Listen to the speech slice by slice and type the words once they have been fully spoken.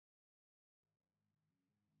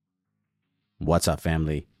What's up,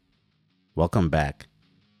 family? Welcome back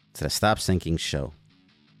to the Stop Sinking Show,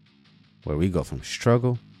 where we go from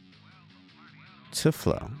struggle to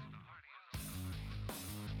flow.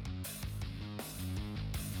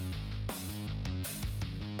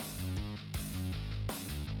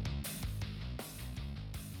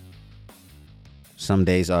 Some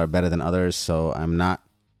days are better than others, so I'm not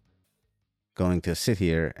going to sit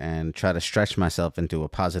here and try to stretch myself into a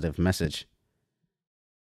positive message.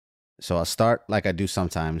 So I'll start like I do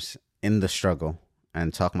sometimes, in the struggle,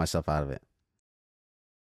 and talk myself out of it.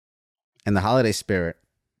 In the holiday spirit,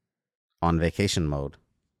 on vacation mode,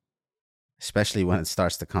 especially when it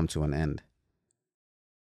starts to come to an end,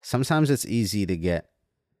 sometimes it's easy to get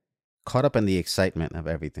caught up in the excitement of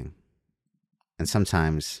everything. And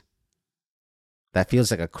sometimes that feels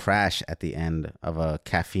like a crash at the end of a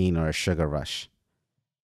caffeine or a sugar rush,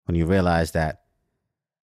 when you realize that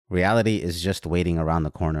reality is just waiting around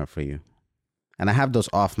the corner for you. And I have those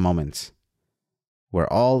off moments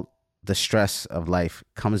where all the stress of life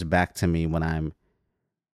comes back to me when I'm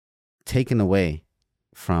taken away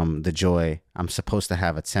from the joy I'm supposed to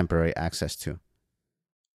have a temporary access to.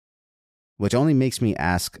 Which only makes me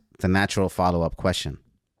ask the natural follow-up question,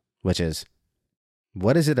 which is,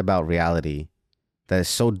 what is it about reality that is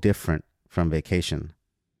so different from vacation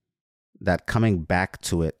that coming back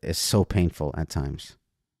to it is so painful at times?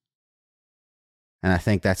 And I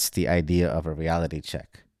think that's the idea of a reality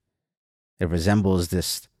check. It resembles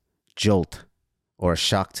this jolt or a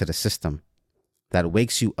shock to the system that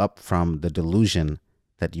wakes you up from the delusion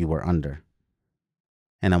that you were under.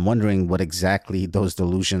 And I'm wondering what exactly those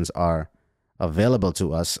delusions are available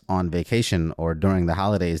to us on vacation or during the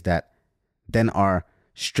holidays that then are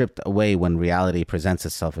stripped away when reality presents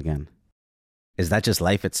itself again. Is that just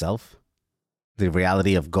life itself? The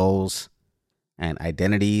reality of goals and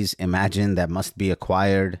identities imagined that must be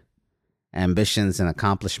acquired, ambitions and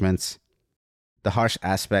accomplishments, the harsh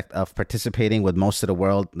aspect of participating with most of the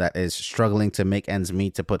world that is struggling to make ends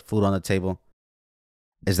meet to put food on the table.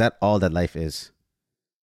 Is that all that life is?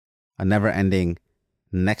 A never-ending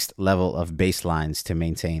next level of baselines to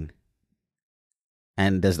maintain.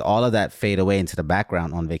 And does all of that fade away into the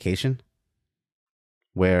background on vacation,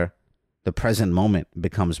 where the present moment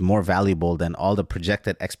becomes more valuable than all the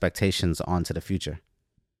projected expectations onto the future?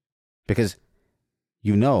 Because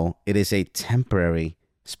you know it is a temporary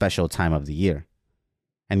special time of the year,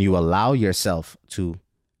 and you allow yourself to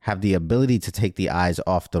have the ability to take the eyes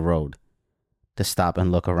off the road, to stop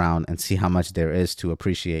and look around and see how much there is to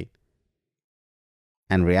appreciate.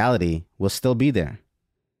 And reality will still be there,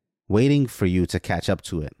 waiting for you to catch up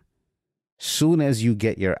to it. Soon as you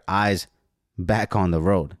get your eyes back on the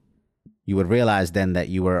road, you would realize then that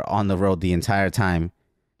you were on the road the entire time,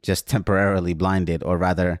 just temporarily blinded, or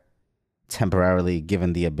rather temporarily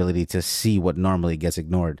given the ability to see what normally gets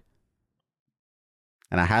ignored.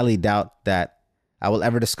 And I highly doubt that I will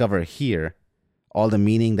ever discover here all the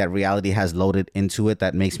meaning that reality has loaded into it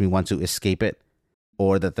that makes me want to escape it,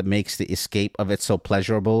 or that makes the escape of it so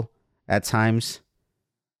pleasurable at times.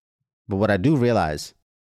 But what I do realize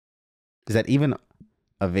is that even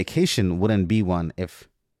a vacation wouldn't be one if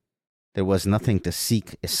there was nothing to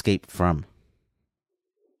seek escape from.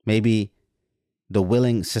 Maybe the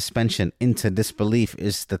willing suspension into disbelief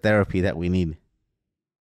is the therapy that we need.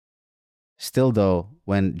 Still, though,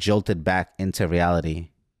 when jolted back into reality,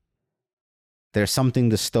 there's something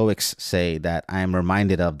the Stoics say that I am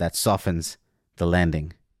reminded of that softens the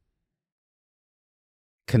landing.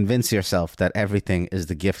 Convince yourself that everything is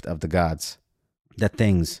the gift of the gods, that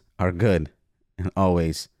things are good and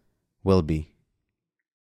always will be.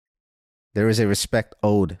 There is a respect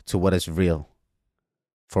owed to what is real,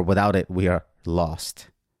 for without it we are lost.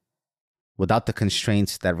 Without the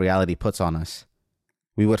constraints that reality puts on us,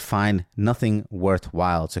 we would find nothing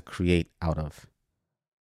worthwhile to create out of.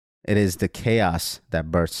 It is the chaos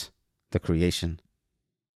that births the creation,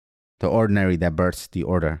 the ordinary that births the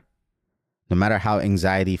order. No matter how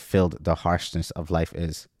anxiety-filled the harshness of life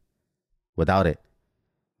is, without it,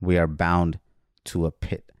 we are bound to a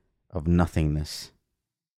pit of nothingness.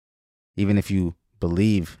 Even if you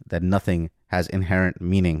believe that nothing has inherent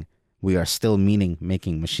meaning, we are still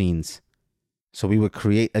meaning-making machines. So we would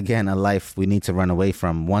create again a life we need to run away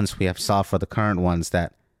from once we have solved for the current ones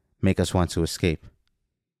that make us want to escape.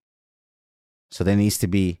 So there needs to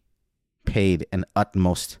be paid an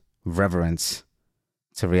utmost reverence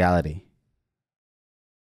to reality,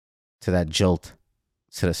 to that jolt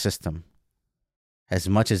to the system. As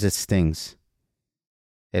much as it stings,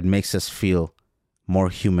 it makes us feel more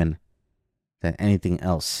human than anything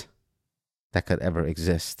else that could ever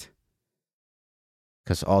exist.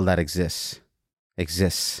 Because all that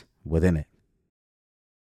exists within it.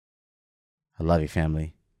 I love you,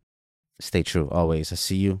 family. Stay true always. I'll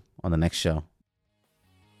see you on the next show.